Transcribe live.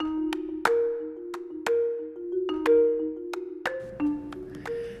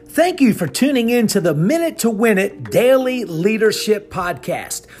Thank you for tuning in to the Minute to Win It Daily Leadership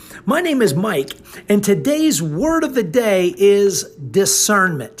Podcast. My name is Mike, and today's word of the day is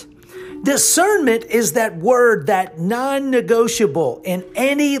discernment. Discernment is that word, that non-negotiable in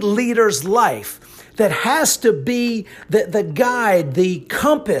any leader's life that has to be the guide, the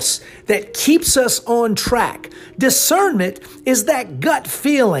compass that keeps us on track. Discernment is that gut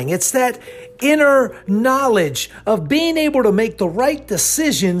feeling. It's that inner knowledge of being able to make the right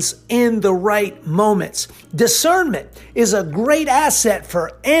decisions in the right moments. Discernment is a great asset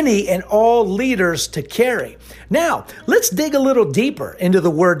for any and all leaders to carry. Now, let's dig a little deeper into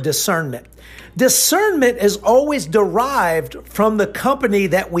the word discernment. Discernment is always derived from the company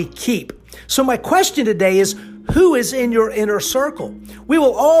that we keep. So my question today is, who is in your inner circle? We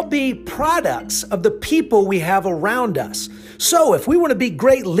will all be products of the people we have around us. So if we want to be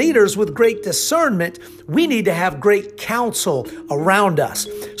great leaders with great discernment, we need to have great counsel around us.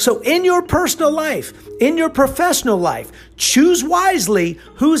 So in your personal life, in your professional life, choose wisely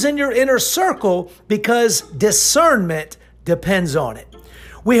who's in your inner circle because discernment depends on it.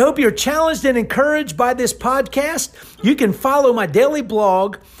 We hope you're challenged and encouraged by this podcast. You can follow my daily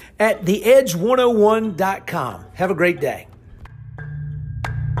blog at theedge101.com. Have a great day.